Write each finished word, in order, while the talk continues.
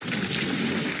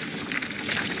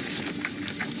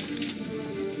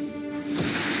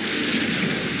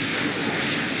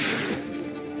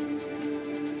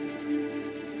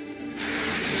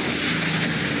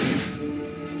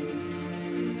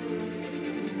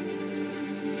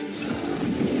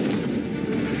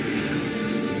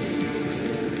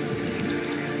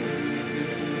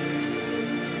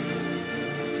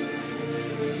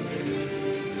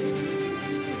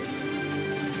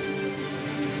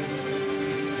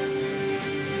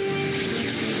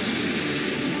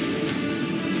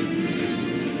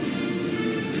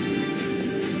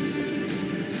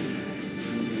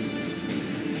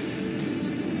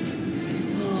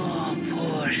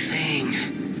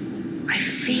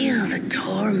Feel the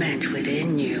torment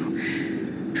within you,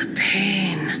 the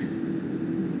pain.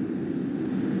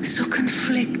 So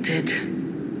conflicted.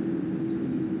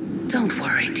 Don't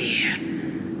worry, dear.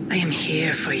 I am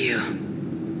here for you.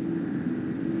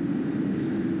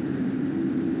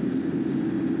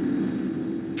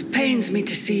 It pains me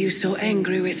to see you so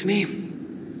angry with me.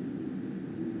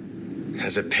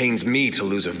 As it pains me to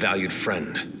lose a valued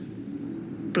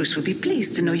friend. Bruce would be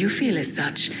pleased to know you feel as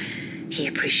such. He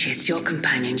appreciates your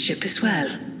companionship as well.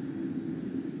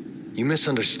 You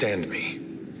misunderstand me.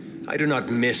 I do not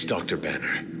miss Dr.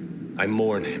 Banner. I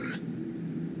mourn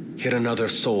him. Yet another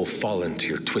soul fallen to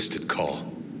your twisted call.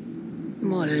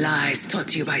 More lies taught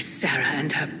to you by Sarah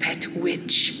and her pet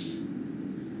witch.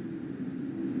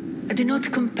 I do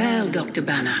not compel Dr.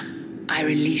 Banner. I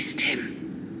released him.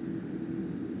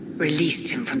 Released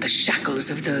him from the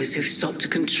shackles of those who've sought to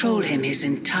control him his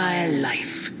entire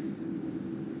life.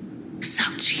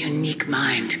 Such a unique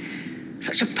mind,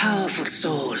 such a powerful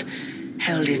soul,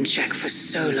 held in check for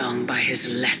so long by his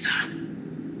lesser.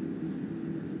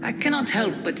 I cannot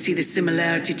help but see the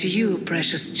similarity to you,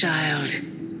 precious child.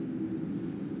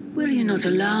 Will you not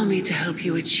allow me to help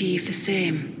you achieve the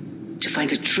same? To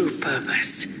find a true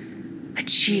purpose,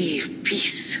 achieve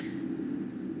peace.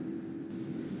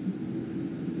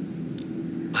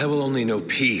 I will only know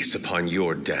peace upon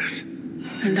your death.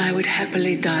 And I would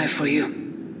happily die for you,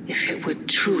 if it would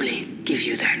truly give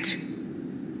you that.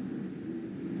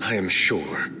 I am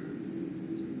sure.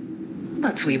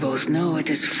 But we both know it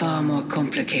is far more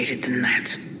complicated than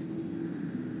that.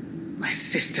 My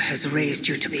sister has raised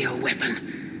you to be a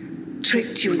weapon,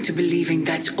 tricked you into believing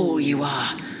that's all you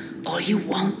are, all you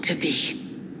want to be.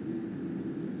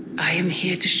 I am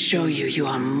here to show you you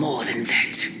are more than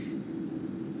that.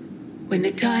 When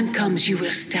the time comes, you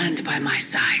will stand by my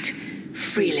side,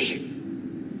 freely.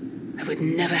 I would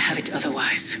never have it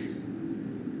otherwise.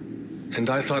 And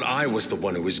I thought I was the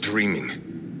one who was dreaming.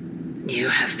 You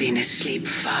have been asleep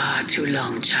far too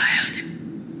long, child.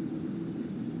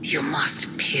 You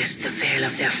must pierce the veil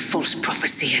of their false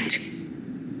prophecy and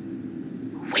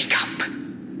wake up.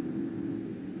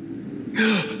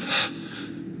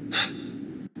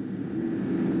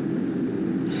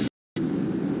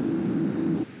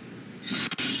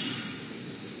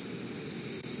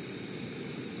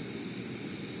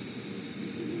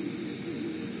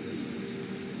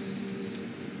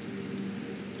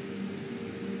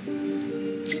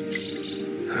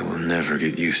 I will never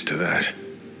get used to that.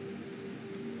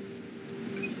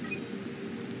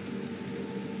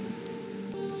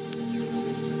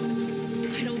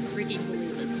 I don't freaking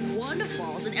believe this. Wanda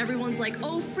falls and everyone's like,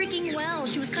 oh, freaking well,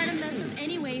 she was kind of messed up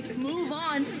anyway, move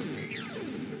on.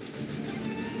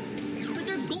 But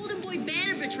their golden boy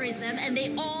Banner betrays them and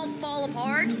they all fall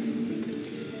apart.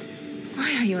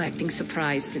 Why are you acting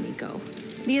surprised, Nico?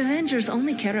 The Avengers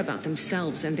only care about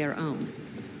themselves and their own.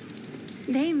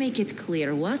 They make it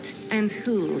clear what and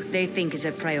who they think is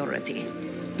a priority.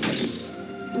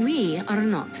 We are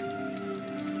not.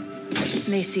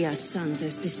 They see us sons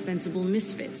as dispensable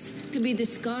misfits, to be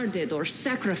discarded or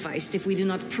sacrificed if we do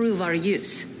not prove our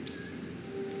use.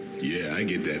 Yeah, I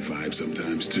get that vibe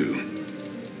sometimes too.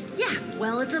 Yeah,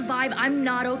 well, it's a vibe I'm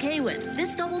not okay with.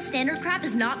 This double standard crap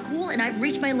is not cool and I've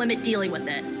reached my limit dealing with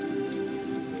it.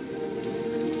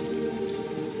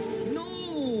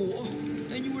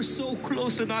 So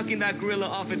close to knocking that gorilla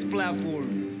off its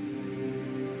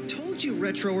platform. Told you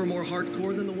Retro were more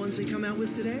hardcore than the ones they come out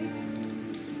with today.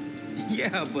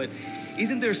 Yeah, but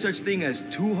isn't there such thing as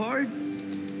too hard?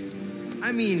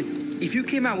 I mean, if you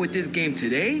came out with this game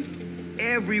today,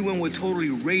 everyone would totally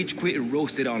rage quit and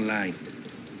roast it online.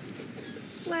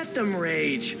 Let them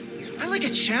rage. I like a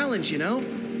challenge, you know?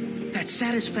 That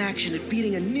satisfaction of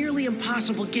beating a nearly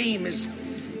impossible game is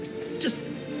just,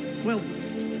 well,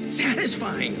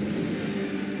 satisfying.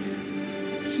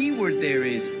 Keyword there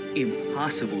is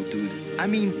impossible, dude. I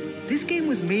mean, this game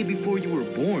was made before you were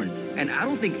born, and I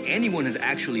don't think anyone has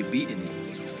actually beaten it.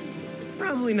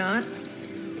 Probably not.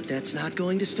 But that's not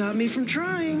going to stop me from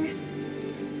trying.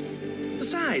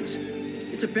 Besides,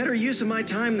 it's a better use of my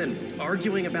time than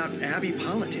arguing about Abbey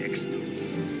politics.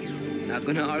 Not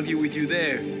gonna argue with you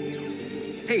there.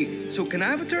 Hey, so can I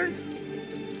have a turn?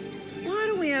 Why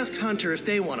don't we ask Hunter if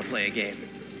they want to play a game?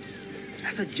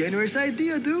 That's a generous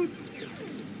idea, dude.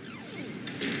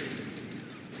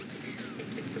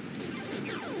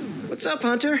 What's up,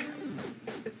 Hunter?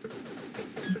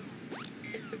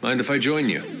 Mind if I join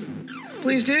you?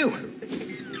 Please do.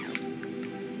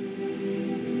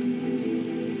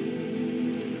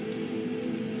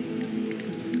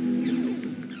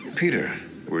 Peter,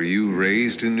 were you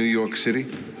raised in New York City?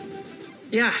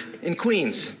 Yeah, in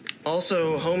Queens.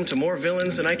 Also home to more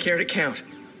villains than I care to count.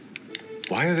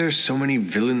 Why are there so many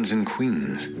villains in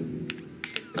Queens?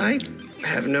 I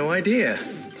have no idea.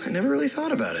 I never really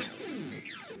thought about it.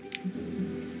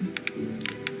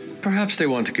 Perhaps they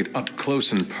want to get up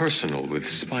close and personal with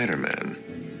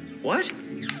Spider-Man. What?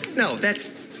 No,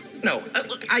 No,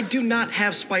 look, I do not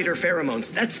have spider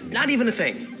pheromones. That's not even a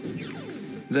thing.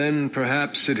 Then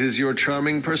perhaps it is your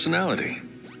charming personality.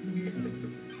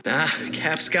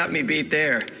 Cap's got me beat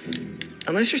there.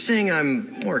 Unless you're saying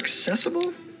I'm more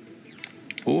accessible?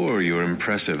 Or your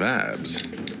impressive abs.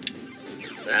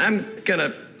 I'm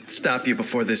gonna stop you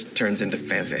before this turns into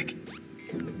fanfic.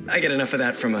 I get enough of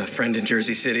that from a friend in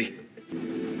Jersey City.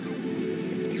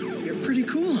 You're pretty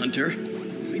cool, Hunter.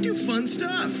 We do fun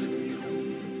stuff.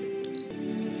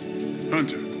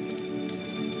 Hunter.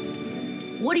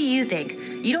 What do you think?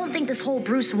 You don't think this whole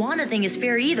Bruce Wanda thing is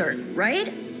fair either,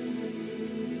 right?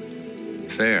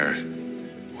 Fair?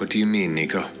 What do you mean,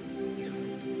 Nico?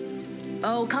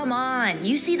 Oh, come on.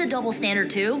 You see the double standard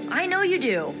too. I know you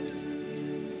do.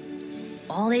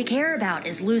 All they care about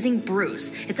is losing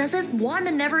Bruce. It's as if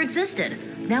Wanda never existed.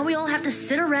 Now we all have to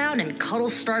sit around and cuddle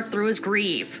Stark through his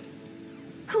grief.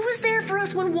 Who was there for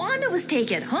us when Wanda was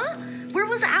taken, huh? Where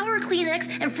was our Kleenex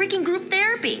and freaking group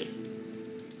therapy?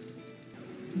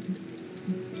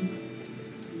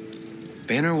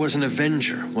 Banner was an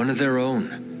Avenger, one of their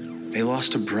own. They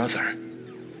lost a brother.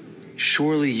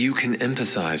 Surely you can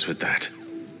empathize with that.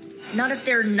 Not if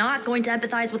they're not going to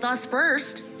empathize with us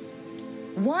first.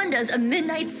 Wanda's a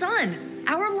midnight sun.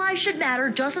 Our lives should matter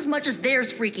just as much as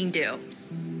theirs freaking do.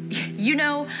 You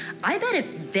know, I bet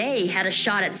if they had a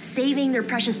shot at saving their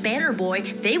precious Banner boy,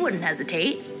 they wouldn't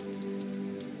hesitate.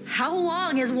 How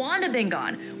long has Wanda been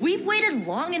gone? We've waited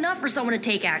long enough for someone to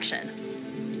take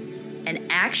action.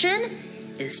 And action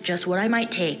is just what I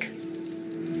might take.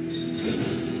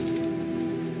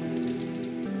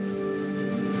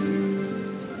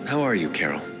 How are you,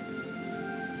 Carol?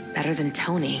 Better than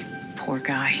Tony. Poor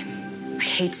guy. I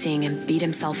hate seeing him beat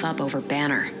himself up over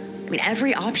Banner. I mean,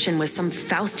 every option was some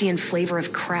Faustian flavor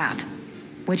of crap.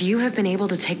 Would you have been able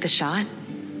to take the shot?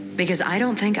 Because I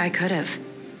don't think I could have.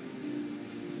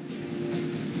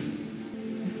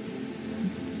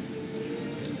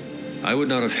 I would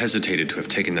not have hesitated to have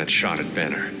taken that shot at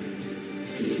Banner.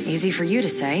 Easy for you to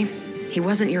say. He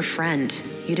wasn't your friend.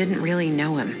 You didn't really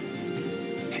know him.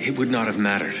 It would not have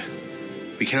mattered.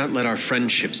 We cannot let our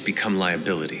friendships become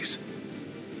liabilities.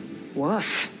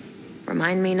 Woof.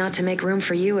 Remind me not to make room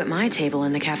for you at my table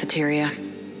in the cafeteria.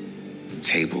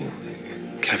 Table?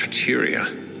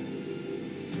 Cafeteria?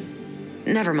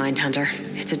 Never mind, Hunter.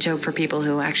 It's a joke for people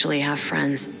who actually have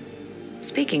friends.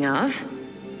 Speaking of,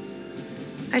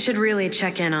 I should really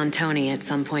check in on Tony at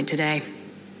some point today.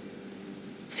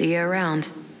 See you around.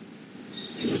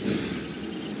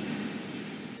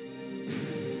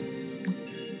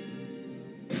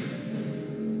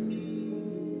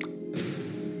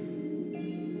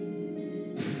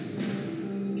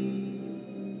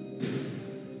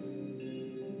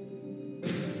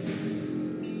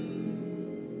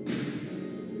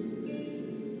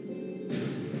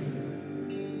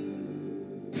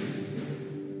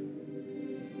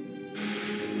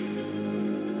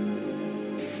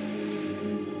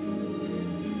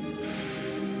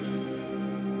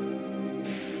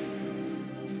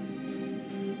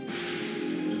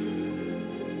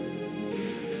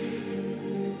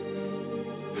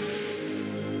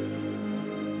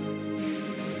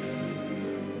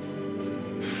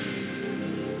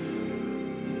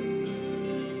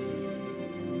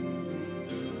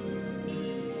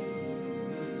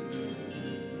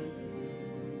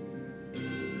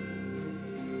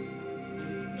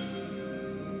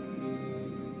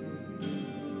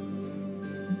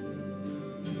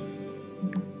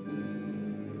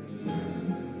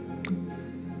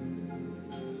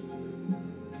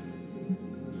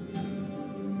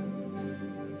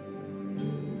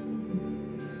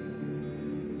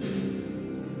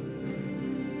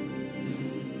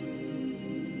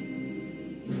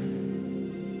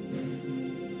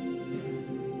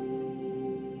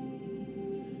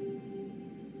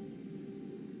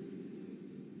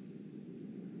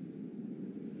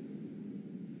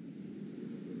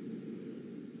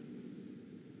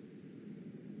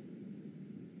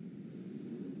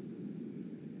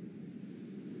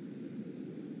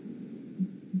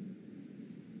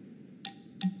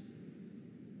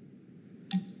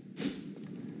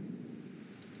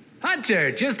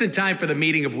 Hunter, just in time for the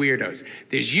meeting of weirdos.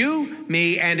 There's you,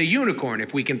 me, and a unicorn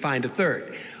if we can find a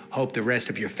third. Hope the rest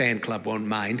of your fan club won't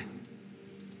mind.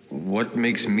 What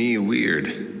makes me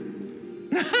weird?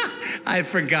 I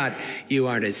forgot you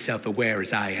aren't as self-aware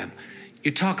as I am.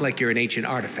 You talk like you're an ancient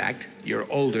artifact,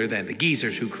 you're older than the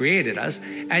geezers who created us,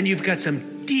 and you've got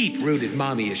some deep-rooted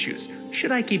mommy issues.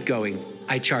 Should I keep going?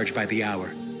 I charge by the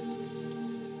hour.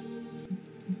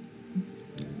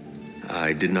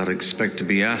 I did not expect to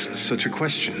be asked such a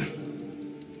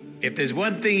question. If there's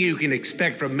one thing you can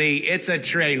expect from me, it's a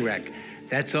train wreck.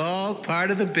 That's all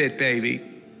part of the bit, baby.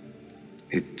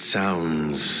 It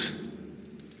sounds...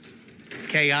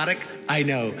 chaotic? I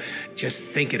know. Just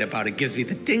thinking about it gives me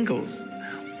the tingles.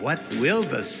 What will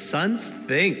the Suns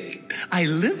think? I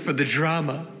live for the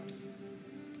drama.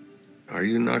 Are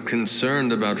you not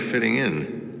concerned about fitting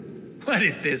in? What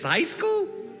is this, high school?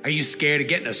 Are you scared of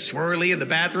getting a swirly in the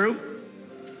bathroom?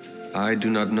 I do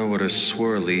not know what a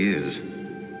swirly is.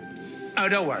 Oh,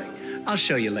 don't worry. I'll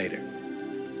show you later.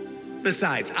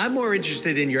 Besides, I'm more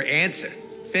interested in your answer.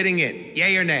 Fitting in,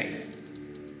 yay or nay?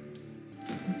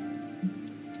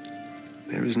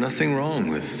 There is nothing wrong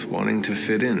with wanting to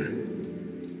fit in.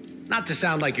 Not to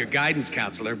sound like your guidance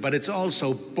counselor, but it's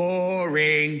also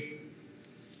boring.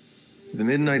 The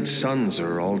Midnight Suns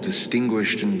are all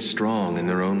distinguished and strong in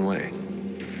their own way.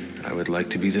 I would like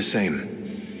to be the same.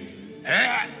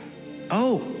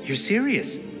 Oh, you're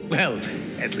serious? Well,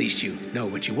 at least you know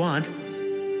what you want.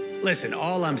 Listen,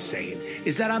 all I'm saying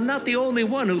is that I'm not the only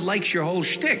one who likes your whole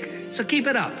shtick, so keep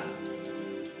it up.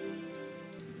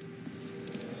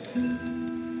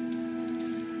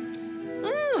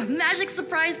 Ooh, magic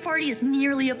surprise party is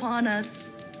nearly upon us.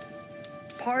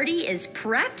 Party is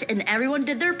prepped and everyone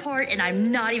did their part and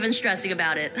I'm not even stressing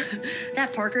about it.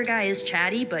 That Parker guy is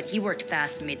chatty, but he worked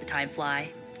fast and made the time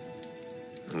fly.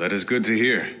 That is good to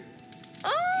hear.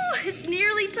 Oh, it's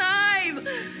nearly time!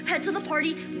 Head to the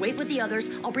party, wait with the others.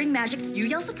 I'll bring magic, you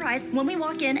yell surprise when we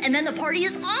walk in, and then the party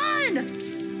is on!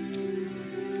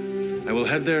 I will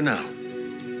head there now.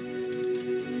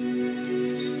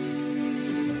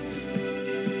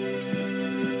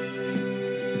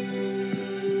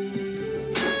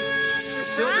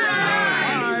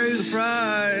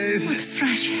 Surprise! What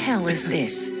fresh hell is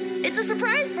this? It's a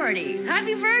surprise party!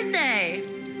 Happy birthday!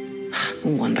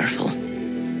 Wonderful.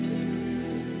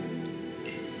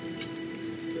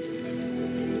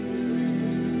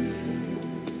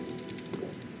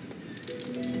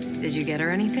 Did you get her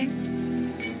anything?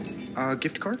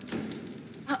 Gift card?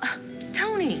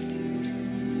 Tony!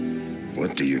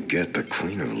 What do you get the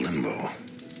Queen of Limbo?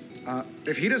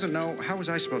 If he doesn't know, how was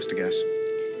I supposed to guess?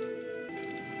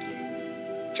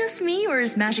 Just me, or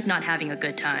is Magic not having a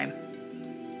good time?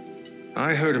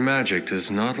 I heard magic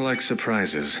does not like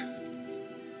surprises.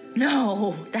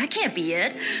 No, that can't be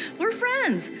it. We're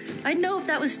friends. I'd know if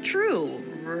that was true,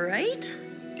 right?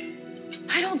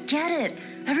 I don't get it.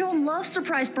 Everyone loves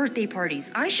surprise birthday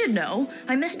parties. I should know.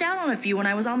 I missed out on a few when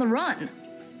I was on the run.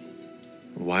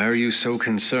 Why are you so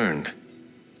concerned?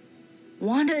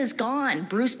 Wanda is gone.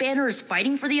 Bruce Banner is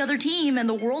fighting for the other team, and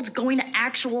the world's going to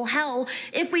actual hell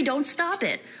if we don't stop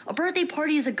it. A birthday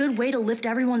party is a good way to lift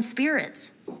everyone's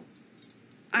spirits.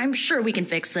 I'm sure we can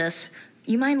fix this.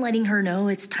 You mind letting her know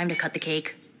it's time to cut the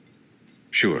cake?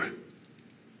 Sure.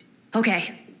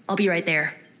 Okay, I'll be right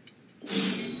there.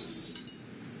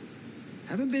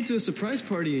 Haven't been to a surprise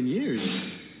party in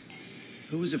years.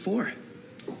 Who was it for?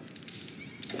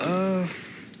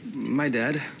 My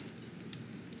dad.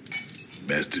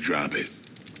 Best to drop it.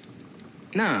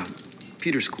 Nah,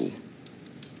 Peter's cool.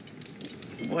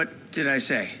 What did I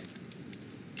say?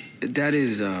 Dad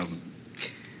is,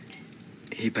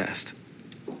 he passed.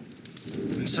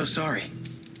 I'm so sorry.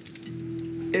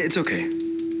 It's okay.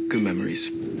 Good memories.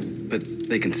 But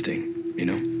they can sting, you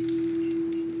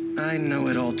know? I know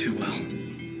it all too well.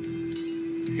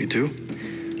 You too?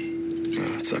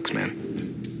 Oh, it sucks, man.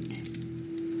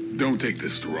 Don't take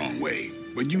this the wrong way,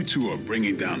 but you two are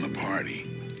bringing down the party.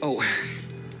 Oh,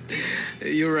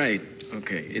 you're right.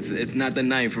 Okay, it's not the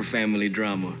night for family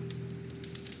drama.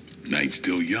 Night's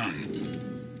still young.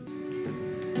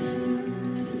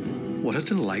 What a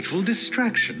delightful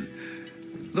distraction.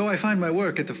 Though I find my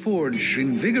work at the forge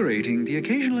invigorating, the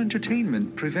occasional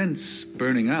entertainment prevents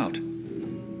burning out.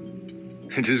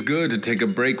 It is good to take a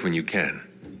break when you can.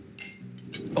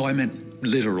 Oh, I meant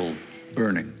literal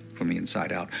burning from the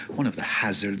inside out. One of the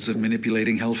hazards of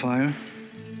manipulating hellfire.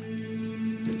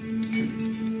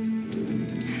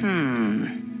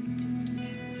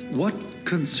 What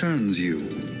concerns you?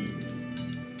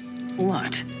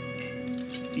 What?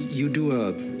 You do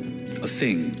a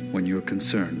thing when you're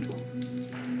concerned.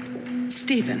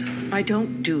 Stephen, I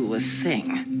don't do a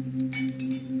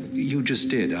thing. You just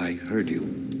did. I heard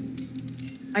you.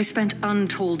 I spent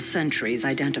untold centuries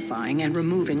identifying and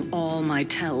removing all my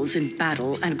tells in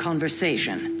battle and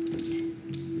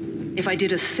conversation. If I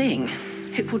did a thing,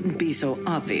 it wouldn't be so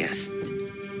obvious.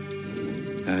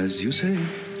 As you say.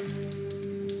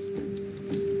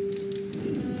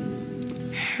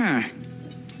 Huh.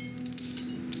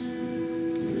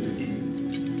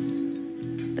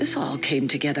 This all came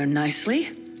together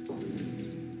nicely.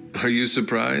 Are you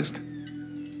surprised?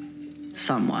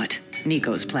 Somewhat.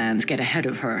 Nico's plans get ahead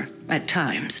of her, at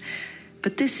times.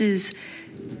 But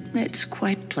it's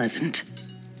quite pleasant.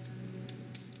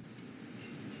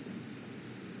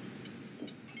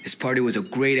 This party was a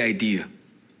great idea.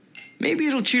 Maybe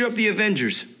it'll cheer up the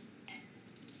Avengers.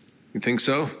 You think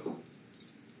so?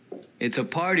 It's a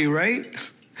party, right?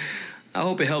 I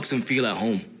hope it helps them feel at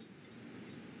home.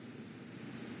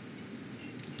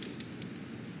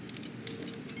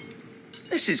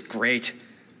 This is great.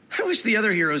 I wish the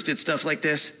other heroes did stuff like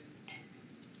this.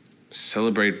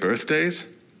 Celebrate birthdays?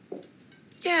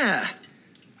 Yeah.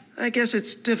 I guess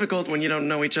it's difficult when you don't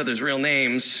know each other's real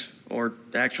names or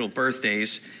actual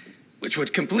birthdays, which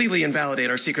would completely invalidate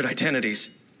our secret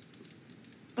identities.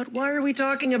 But why are we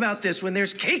talking about this when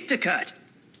there's cake to cut?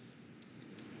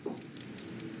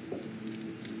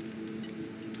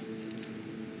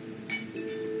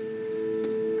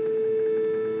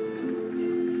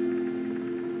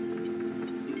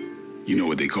 You know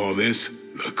what they call this?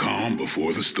 The calm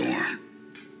before the storm.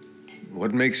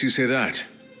 What makes you say that?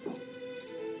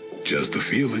 Just a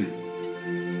feeling.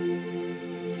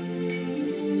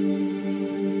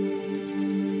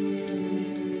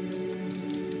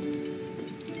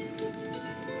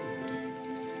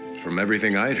 From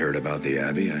everything I'd heard about the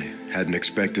Abbey, I hadn't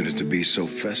expected it to be so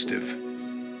festive.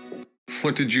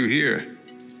 What did you hear?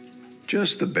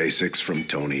 Just the basics from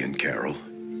Tony and Carol.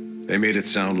 They made it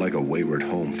sound like a wayward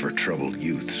home for troubled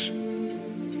youths.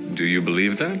 Do you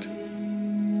believe that?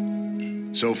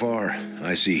 So far,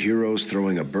 I see heroes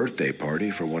throwing a birthday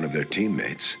party for one of their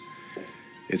teammates.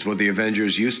 It's what the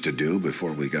Avengers used to do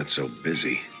before we got so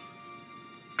busy.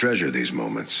 Treasure these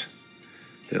moments.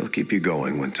 They'll keep you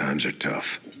going when times are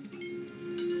tough.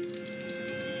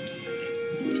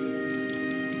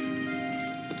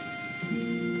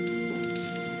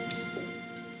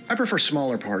 I prefer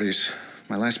smaller parties.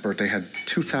 My last birthday had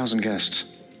 2,000 guests.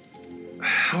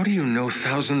 How do you know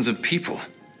thousands of people?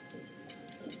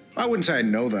 I wouldn't say I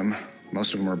know them.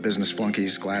 Most of them are business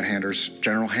flunkies, glad-handers,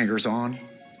 general hangers-on.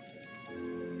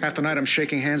 Half the night I'm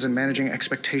shaking hands and managing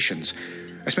expectations.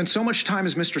 I spend so much time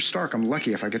as Mr. Stark, I'm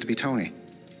lucky if I get to be Tony.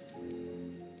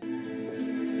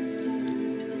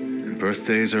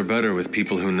 Birthdays are better with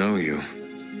people who know you.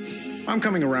 I'm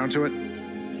coming around to it.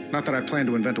 Not that I plan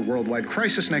to invent a worldwide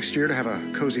crisis next year to have a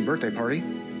cozy birthday party.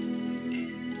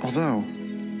 Although...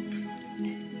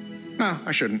 No,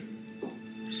 I shouldn't.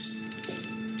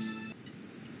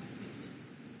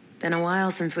 Been a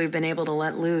while since we've been able to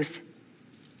let loose.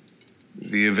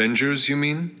 The Avengers, you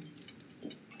mean?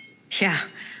 Yeah,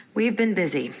 we've been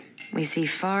busy. We see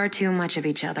far too much of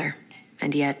each other,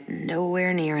 and yet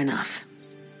nowhere near enough.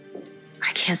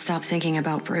 I can't stop thinking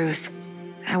about Bruce.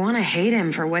 I want to hate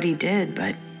him for what he did,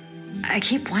 but I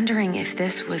keep wondering if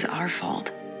this was our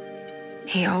fault.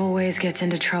 He always gets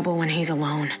into trouble when he's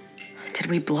alone. Did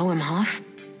we blow him off?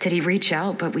 Did he reach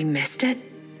out, but we missed it?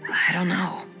 I don't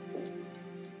know.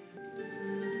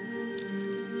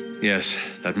 Yes,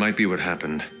 that might be what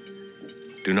happened.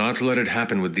 Do not let it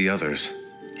happen with the others.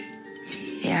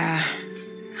 Yeah,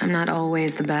 I'm not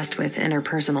always the best with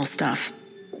interpersonal stuff.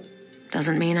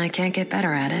 Doesn't mean I can't get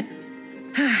better at it.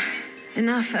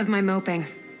 Enough of my moping.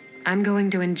 I'm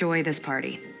going to enjoy this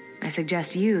party. I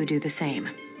suggest you do the same.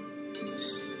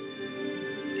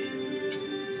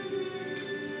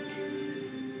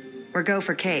 We're go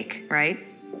for cake, right?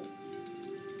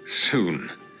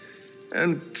 Soon.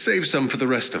 And save some for the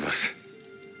rest of us.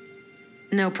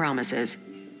 No promises.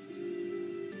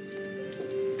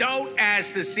 Don't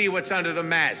ask to see what's under the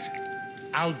mask.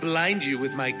 I'll blind you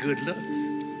with my good looks.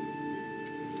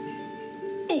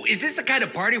 Oh, is this the kind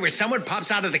of party where someone pops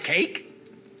out of the cake?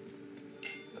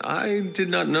 I did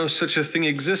not know such a thing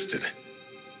existed.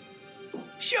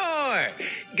 Sure.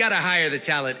 Gotta hire the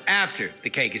talent after the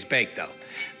cake is baked, though.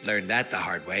 Learned that the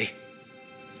hard way.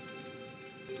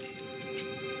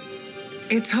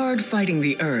 It's hard fighting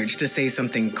the urge to say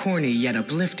something corny yet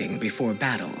uplifting before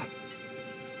battle.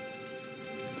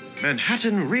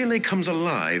 Manhattan really comes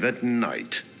alive at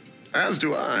night. As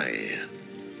do I.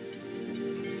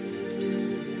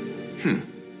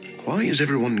 Why is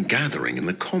everyone gathering in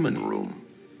the common room?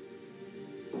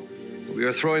 We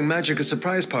are throwing Magic a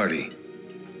surprise party.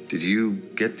 Did you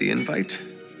get the invite?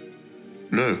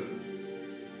 No.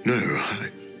 No,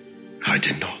 I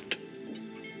did not.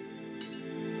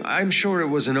 I'm sure it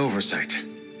was an oversight.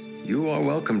 You are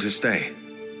welcome to stay.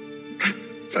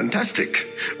 Fantastic.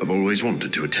 I've always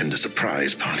wanted to attend a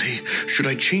surprise party. Should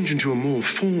I change into a more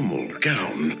formal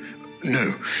gown?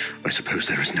 No, I suppose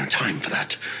there is no time for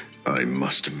that. I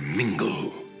must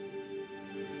mingle.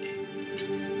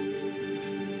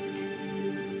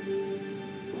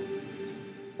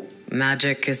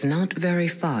 Magic is not very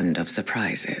fond of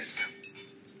surprises.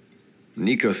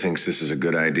 Nico thinks this is a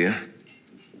good idea.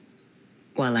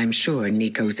 While I'm sure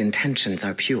Nico's intentions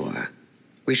are pure,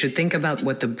 we should think about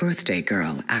what the birthday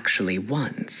girl actually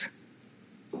wants.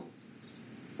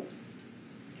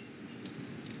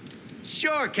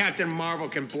 Sure, Captain Marvel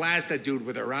can blast a dude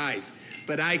with her eyes,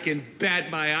 but I can bat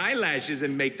my eyelashes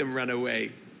and make them run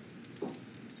away.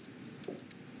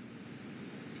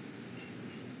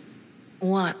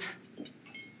 What?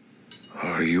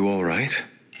 Are you all right?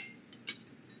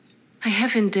 I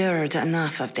have endured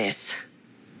enough of this.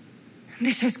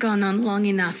 This has gone on long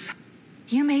enough.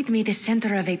 You made me the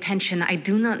center of attention I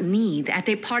do not need at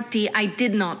a party I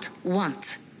did not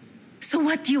want. So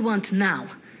what do you want now?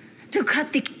 To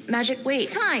cut the... Magic, wait.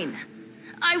 Fine.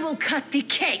 I will cut the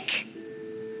cake.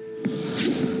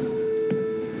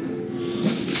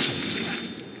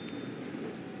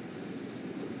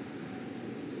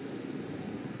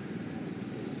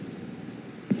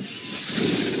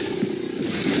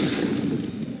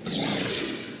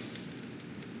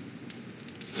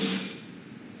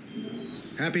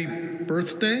 Happy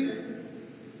birthday?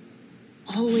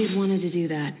 Always wanted to do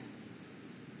that.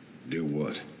 Do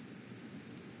what?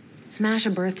 Smash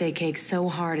a birthday cake so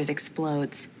hard it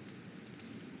explodes.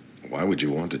 Why would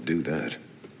you want to do that?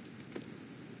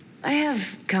 I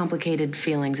have complicated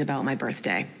feelings about my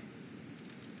birthday.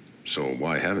 So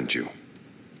why haven't you?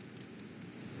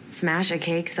 Smash a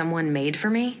cake someone made for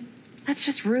me? That's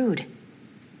just rude.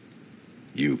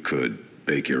 You could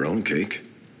bake your own cake.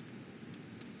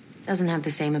 Doesn't have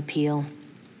the same appeal.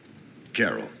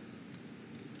 Carol,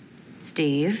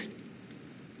 Steve?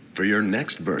 for your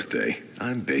next birthday,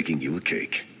 I'm baking you a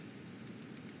cake.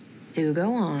 Do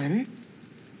go on.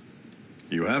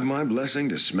 You have my blessing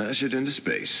to smash it into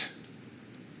space.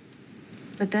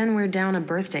 But then we're down a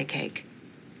birthday cake.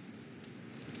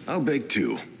 I'll bake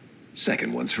two.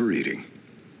 Second one's for eating.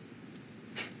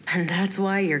 And that's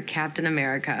why you're Captain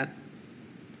America.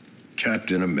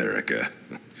 Captain America.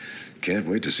 Can't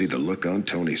wait to see the look on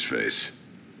Tony's face.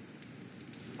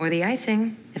 Or the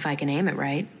icing, if I can aim it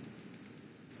right.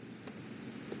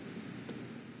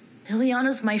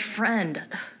 Liliana's my friend.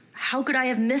 How could I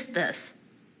have missed this?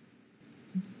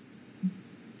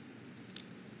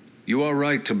 You are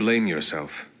right to blame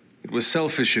yourself. It was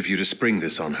selfish of you to spring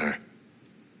this on her.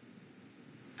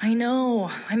 I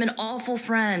know. I'm an awful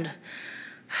friend.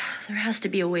 There has to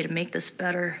be a way to make this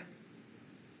better.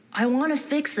 I want to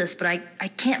fix this, but I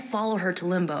can't follow her to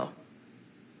Limbo.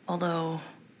 Although,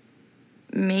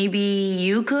 maybe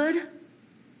you could?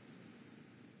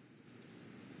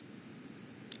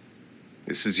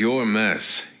 This is your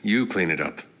mess. You clean it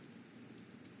up.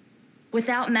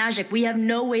 Without magic, we have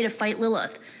no way to fight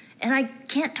Lilith. And I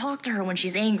can't talk to her when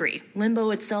she's angry.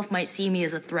 Limbo itself might see me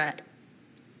as a threat.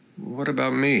 What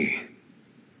about me?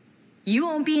 You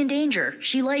won't be in danger.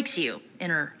 She likes you, in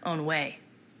her own way.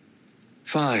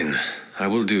 Fine. I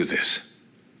will do this.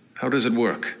 How does it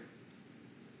work?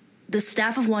 The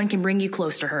Staff of One can bring you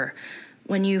close to her.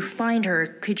 When you find her,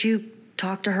 could you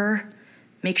talk to her?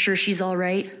 Make sure she's all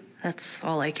right? That's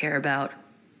all I care about.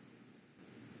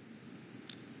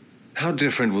 How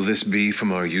different will this be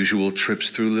from our usual trips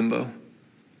through Limbo?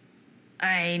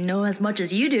 I know as much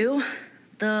as you do.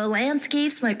 The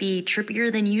landscapes might be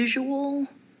trippier than usual.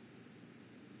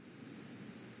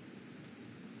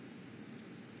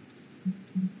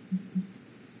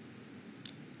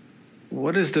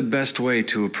 What is the best way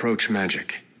to approach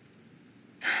magic?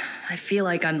 I feel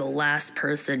like I'm the last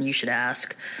person you should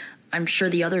ask. I'm sure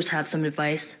the others have some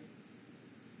advice.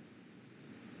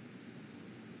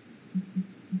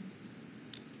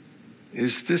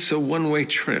 Is this a one-way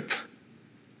trip?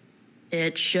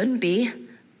 It shouldn't be.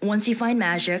 Once you find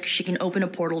magic, she can open a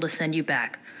portal to send you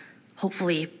back.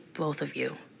 Hopefully, both of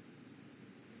you.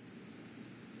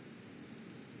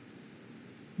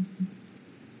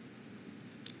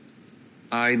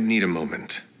 I need a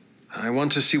moment. I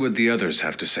want to see what the others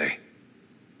have to say.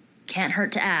 Can't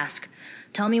hurt to ask.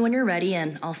 Tell me when you're ready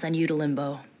and I'll send you to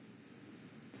Limbo.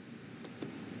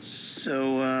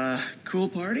 So, cool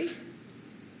party?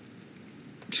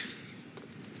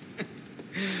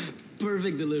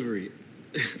 Perfect delivery.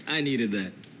 I needed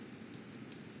that.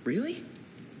 Really?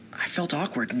 I felt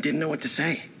awkward and didn't know what to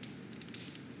say.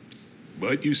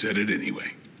 But you said it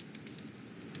anyway.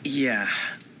 Yeah,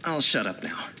 I'll shut up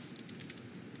now.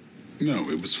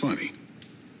 No, it was funny.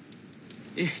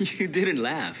 You didn't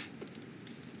laugh.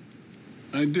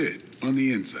 I did, on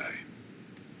the inside.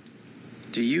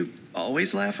 Do you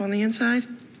always laugh on the inside?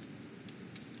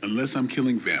 Unless I'm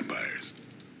killing vampires.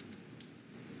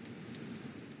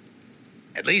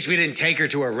 At least we didn't take her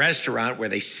to a restaurant where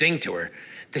they sing to her.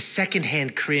 The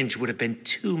secondhand cringe would have been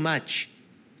too much.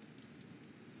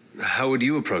 How would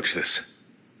you approach this?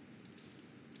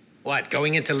 What,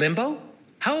 going into limbo?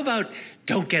 How about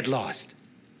don't get lost?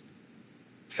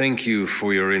 Thank you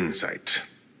for your insight.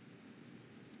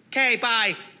 Okay,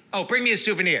 bye. Oh, bring me a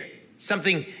souvenir.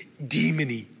 Something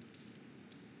demony.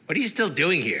 What are you still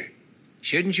doing here?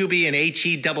 Shouldn't you be in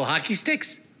HE double hockey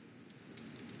sticks?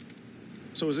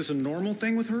 So is this a normal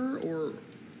thing with her, or...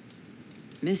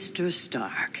 Mr.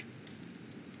 Stark.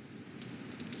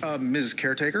 Ms.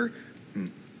 Caretaker?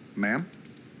 Ma'am?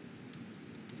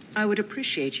 I would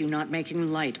appreciate you not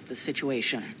making light of the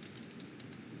situation.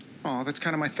 Oh, that's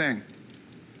kind of my thing.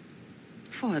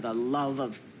 For the love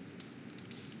of...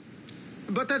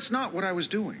 But that's not what I was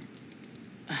doing.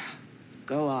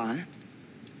 Go on.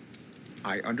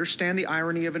 I understand the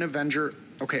irony of an Avenger,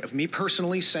 okay, of me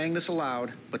personally saying this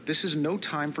aloud, but this is no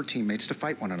time for teammates to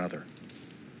fight one another.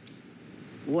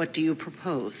 What do you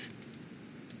propose?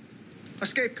 A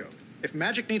scapegoat. If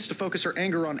magic needs to focus her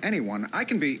anger on anyone, I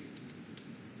can be...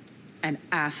 An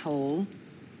asshole?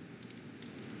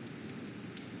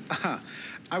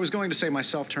 I was going to say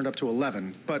myself turned up to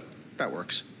 11, but that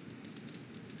works.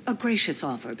 A gracious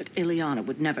offer, but Ileana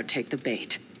would never take the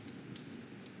bait.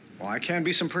 Well, I can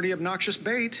be some pretty obnoxious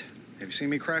bait. Have you seen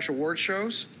me crash award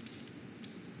shows?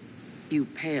 You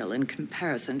pale in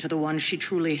comparison to the one she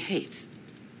truly hates.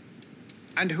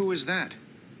 And who is that?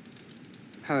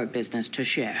 Her business to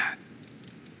share.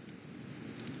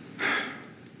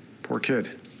 Poor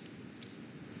kid.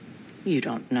 You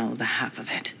don't know the half of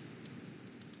it.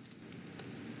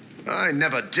 I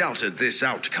never doubted this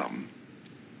outcome.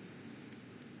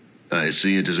 I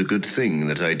see it as a good thing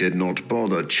that I did not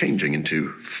bother changing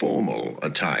into formal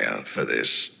attire for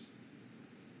this.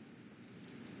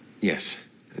 Yes.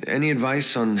 Any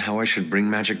advice on how I should bring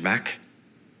magic back?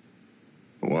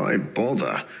 Why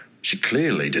bother? She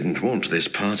clearly didn't want this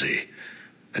party.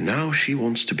 And now she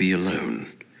wants to be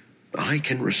alone. I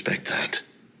can respect that.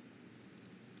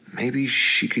 Maybe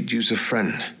she could use a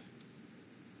friend.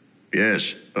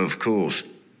 Yes, of course.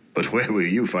 But where will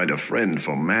you find a friend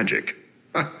for magic?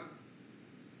 Huh?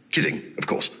 Kidding, of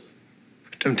course.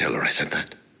 Don't tell her I said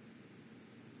that.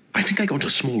 I think I got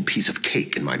a small piece of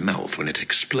cake in my mouth when it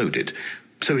exploded,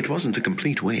 so it wasn't a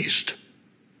complete waste.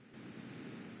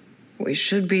 We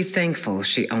should be thankful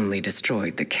she only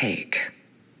destroyed the cake.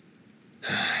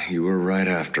 You were right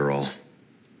after all.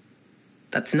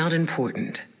 That's not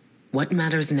important. What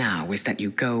matters now is that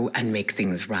you go and make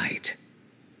things right.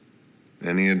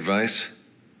 Any advice?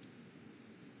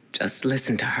 Just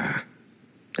listen to her.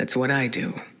 That's what I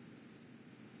do.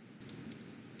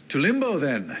 To limbo,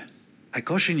 then. I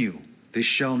caution you, this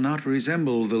shall not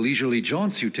resemble the leisurely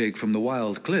jaunts you take from the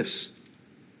wild cliffs.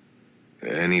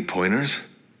 Any pointers?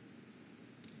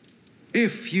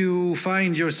 If you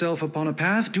find yourself upon a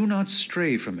path, do not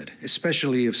stray from it,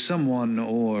 especially if someone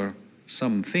or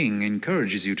something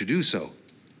encourages you to do so.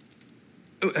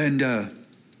 And,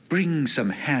 bring some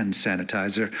hand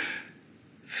sanitizer.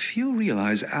 Few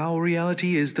realize our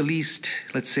reality is the least,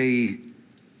 let's say,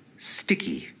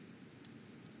 sticky.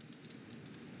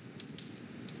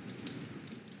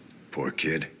 Poor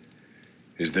kid.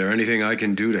 Is there anything I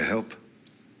can do to help?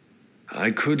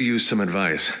 I could use some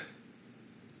advice.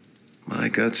 My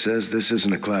gut says this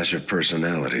isn't a clash of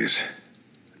personalities.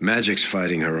 Magic's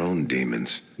fighting her own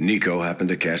demons. Nico happened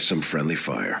to catch some friendly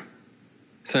fire.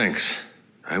 Thanks.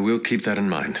 I will keep that in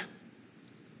mind.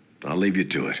 I'll leave you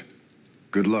to it.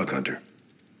 Good luck, Hunter.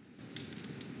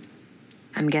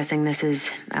 I'm guessing this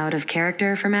is out of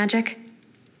character for magic?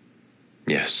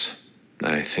 Yes,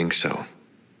 I think so.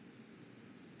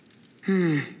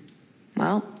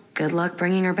 Well, good luck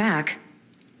bringing her back.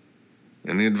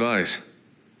 Any advice?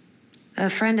 A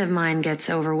friend of mine gets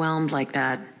overwhelmed like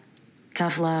that.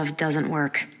 Tough love doesn't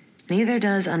work. Neither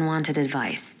does unwanted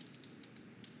advice.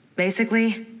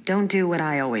 Basically, don't do what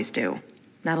I always do.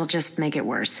 That'll just make it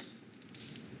worse.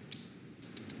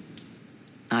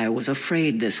 I was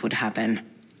afraid this would happen.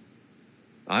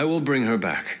 I will bring her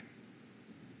back.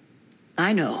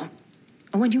 I know.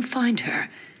 When you find her,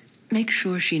 make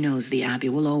sure she knows the Abbey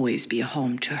will always be a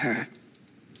home to her.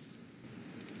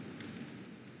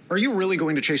 Are you really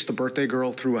going to chase the birthday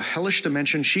girl through a hellish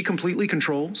dimension she completely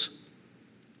controls?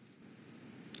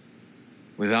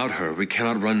 Without her, we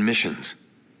cannot run missions.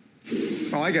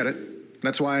 Oh, I get it.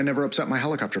 That's why I never upset my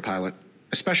helicopter pilot,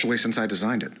 especially since I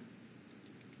designed it.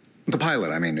 The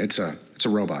pilot, I mean, it's a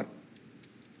robot.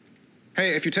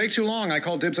 Hey, if you take too long, I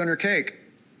call dibs on your cake.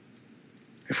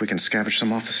 If we can scavenge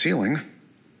some off the ceiling.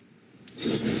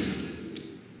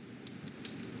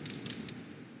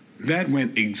 That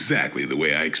went exactly the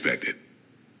way I expected.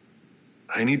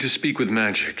 I need to speak with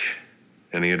Magic.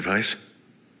 Any advice?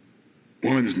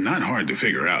 Woman's not hard to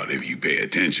figure out if you pay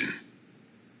attention.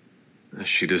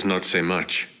 She does not say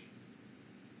much.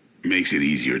 Makes it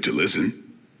easier to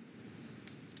listen.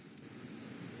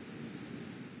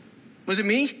 Was it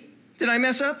me? Did I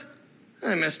mess up?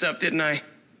 I messed up, didn't I?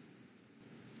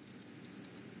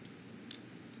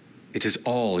 It is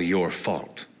all your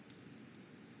fault.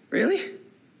 Really?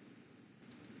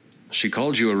 She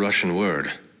called you a Russian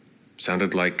word.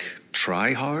 Sounded like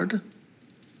try hard?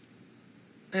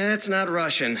 That's not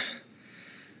Russian.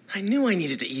 I knew I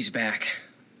needed to ease back.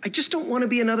 I just don't want to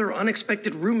be another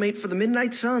unexpected roommate for the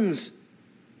Midnight Suns.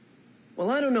 Well,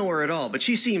 I don't know her at all, but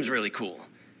she seems really cool.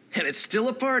 And it's still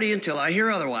a party until I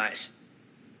hear otherwise.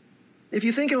 If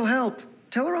you think it'll help,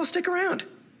 tell her I'll stick around.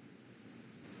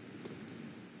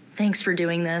 Thanks for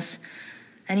doing this.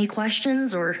 Any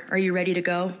questions, or are you ready to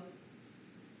go?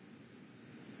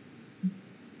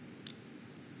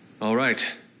 All right.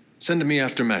 Send me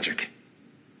after Magic.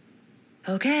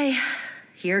 Okay,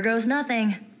 here goes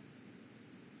nothing.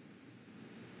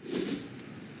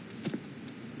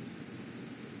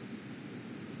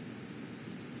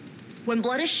 When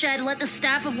blood is shed, let the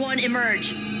staff of one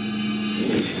emerge.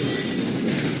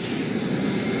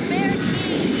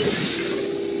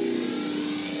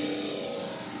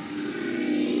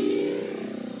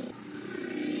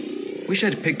 Wish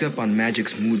I'd picked up on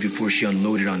Magic's mood before she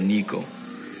unloaded on Nico.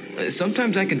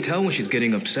 Sometimes I can tell when she's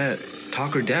getting upset.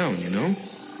 Talk her down, you know?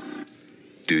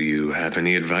 Do you have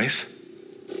any advice?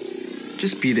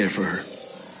 Just be there for her.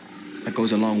 That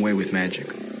goes a long way with Magic.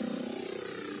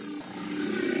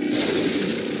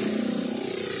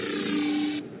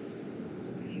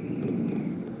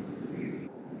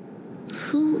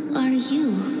 Who are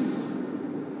you?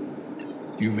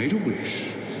 You made a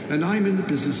wish, and I'm in the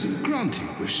business of granting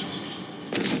wishes.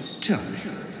 Tell me,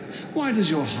 why does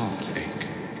your heart ache?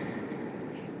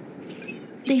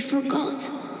 They forgot.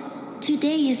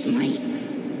 Today is my...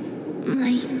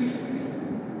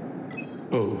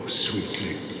 Oh,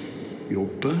 sweetly, your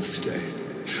birthday.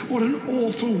 What an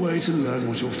awful way to learn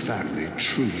what your family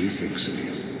truly thinks of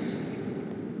you.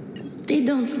 They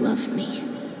don't love me.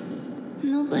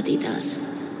 Nobody does.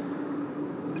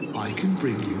 I can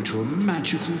bring you to a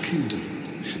magical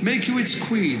kingdom, make you its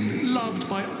queen, loved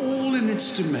by all in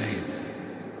its domain.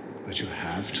 But you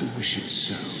have to wish it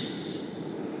so.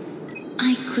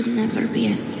 I could never be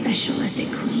as special as a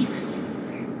queen.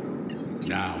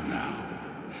 Now.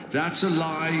 That's a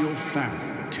lie your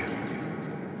family would tell you.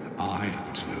 I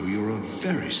happen to know you're a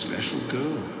very special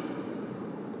girl.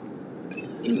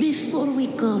 Before we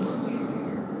go,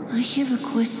 I have a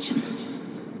question.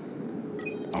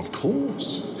 Of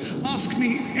course. Ask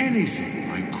me anything,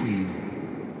 my queen.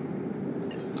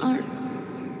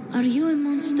 Are you a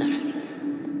monster?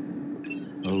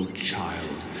 Oh,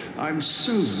 child, I'm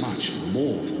so much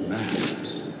more than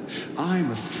that.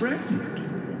 I'm a friend.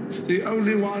 The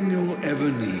only one you'll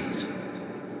ever need.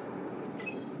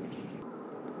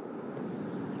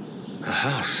 A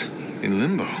house in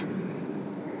Limbo.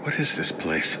 What is this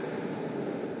place?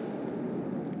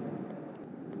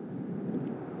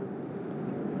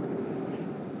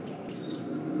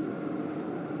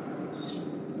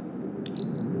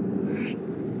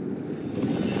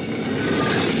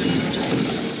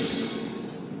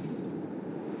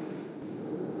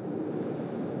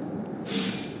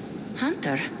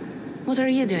 Hunter, what are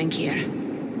you doing here?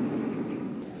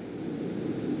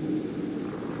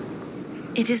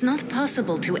 It is not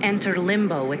possible to enter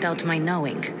Limbo without my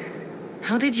knowing.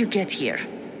 How did you get here?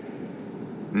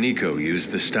 Nico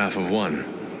used the Staff of One.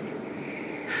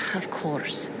 Of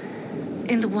course.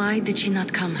 And why did she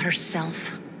not come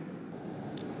herself?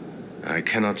 I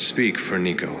cannot speak for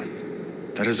Nico.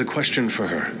 That is a question for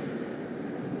her.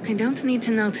 I don't need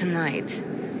to know tonight,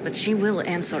 but she will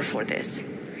answer for this.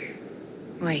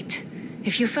 Wait,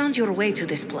 if you found your way to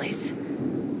this place,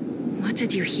 what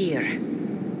did you hear?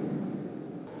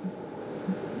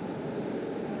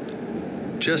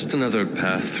 Just another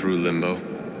path through Limbo.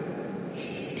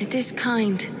 It is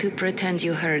kind to pretend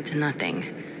you heard nothing,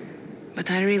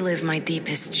 but I relive my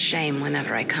deepest shame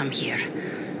whenever I come here.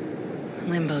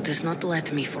 Limbo does not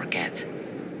let me forget.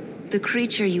 The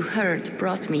creature you heard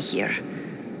brought me here,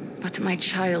 but my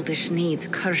childish needs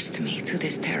cursed me to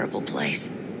this terrible place.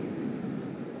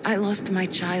 I lost my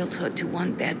childhood to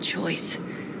one bad choice.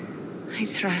 I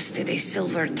trusted a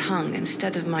silver tongue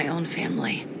instead of my own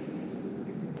family.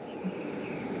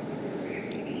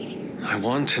 I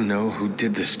want to know who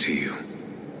did this to you.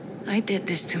 I did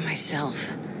this to myself.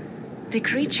 The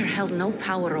creature held no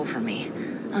power over me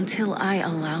until I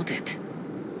allowed it.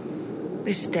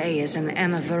 This day is an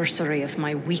anniversary of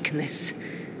my weakness.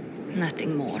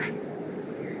 Nothing more.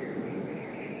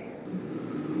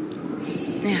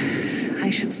 I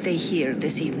should stay here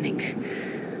this evening.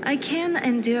 I can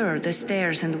endure the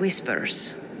stares and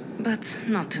whispers, but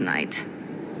not tonight.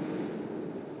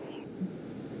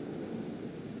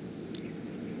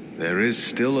 There is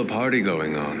still a party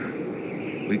going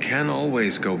on. We can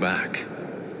always go back.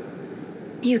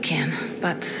 You can,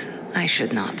 but I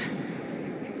should not.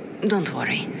 Don't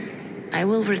worry. I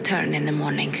will return in the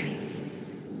morning.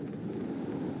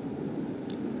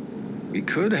 We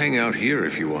could hang out here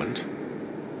if you want.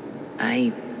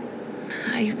 I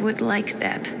would like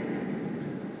that.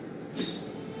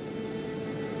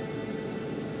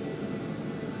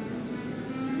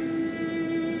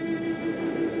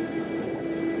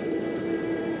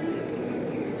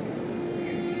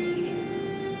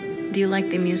 Do you like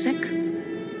the music?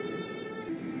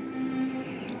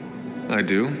 I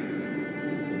do.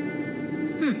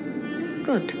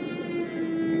 Good.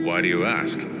 Why do you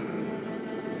ask?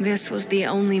 This was the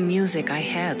only music I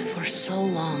had for so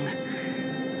long.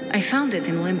 I found it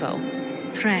in limbo.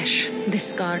 Trash,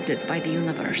 discarded by the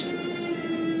universe.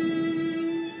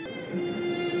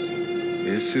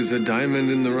 This is a diamond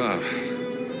in the rough.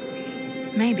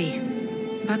 Maybe.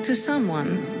 But to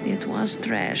someone, it was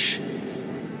trash.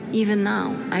 Even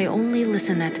now, I only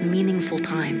listen at meaningful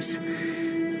times,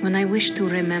 when I wish to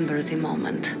remember the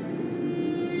moment.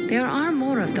 There are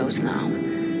more of those now,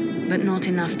 but not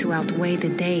enough to outweigh the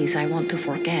days I want to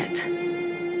forget.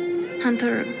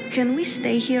 Hunter, can we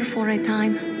stay here for a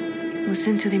time?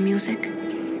 Listen to the music?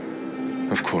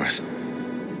 Of course.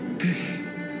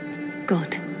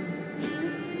 Good.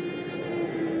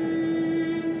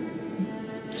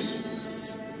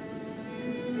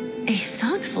 A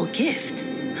thoughtful gift.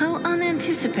 How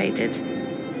unanticipated.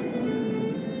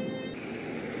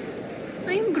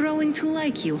 I am growing to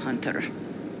like you, Hunter.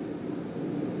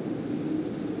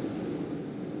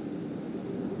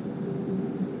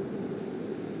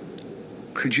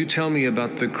 Could you tell me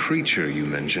about the creature you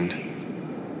mentioned?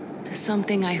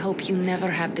 Something I hope you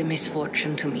never have the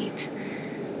misfortune to meet.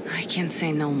 I can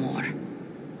say no more.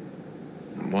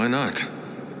 Why not?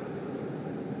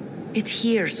 It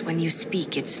hears when you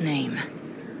speak its name.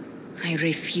 I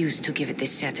refuse to give it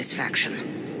this satisfaction.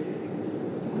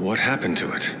 What happened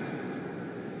to it?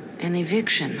 An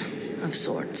eviction of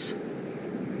sorts.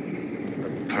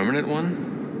 A permanent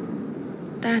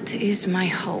one? That is my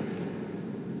hope.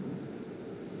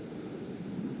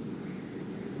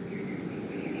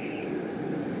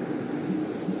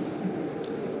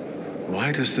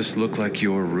 Why does this look like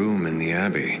your room in the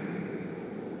Abbey?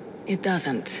 It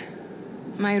doesn't.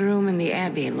 My room in the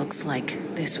Abbey looks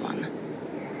like this one.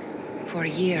 For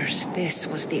years, this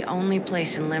was the only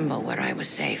place in Limbo where I was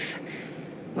safe,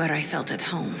 where I felt at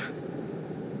home.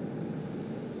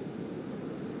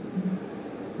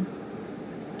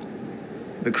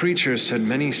 The creature said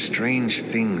many strange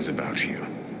things about you.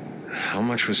 How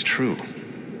much was true?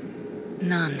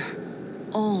 None.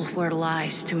 All were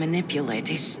lies to manipulate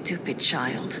a stupid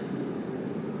child.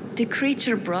 The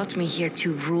creature brought me here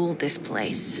to rule this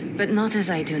place, but not as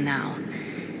I do now.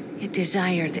 It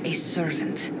desired a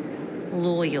servant.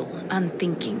 Loyal,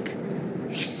 unthinking.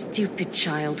 A stupid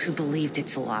child who believed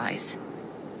its lies.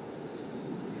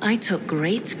 I took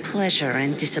great pleasure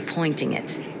in disappointing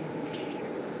it.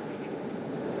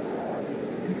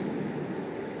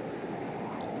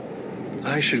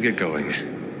 I should get going.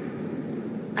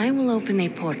 I will open a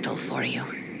portal for you.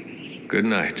 Good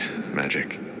night,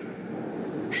 Magic.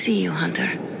 See you,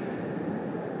 Hunter.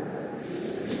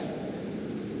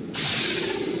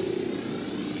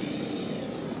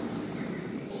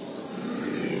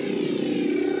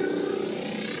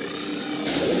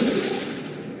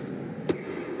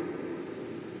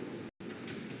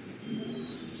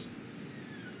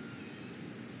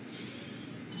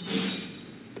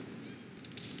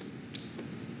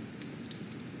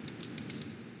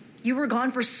 You were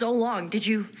gone for so long. Did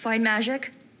you find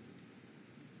Magic?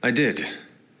 I did.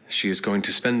 She is going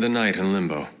to spend the night in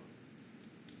Limbo.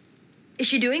 Is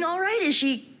she doing all right? Is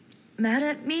she mad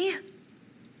at me?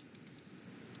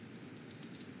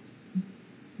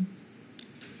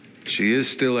 She is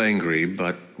still angry,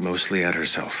 but mostly at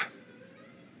herself.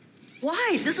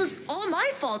 Why? This was all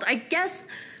my fault. I guess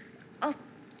I'll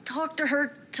talk to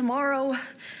her tomorrow.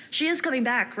 She is coming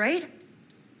back, right?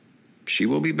 She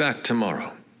will be back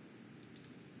tomorrow.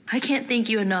 I can't thank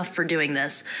you enough for doing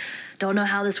this. Don't know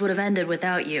how this would have ended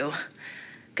without you.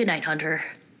 Good night, Hunter.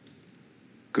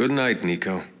 Good night,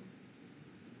 Nico.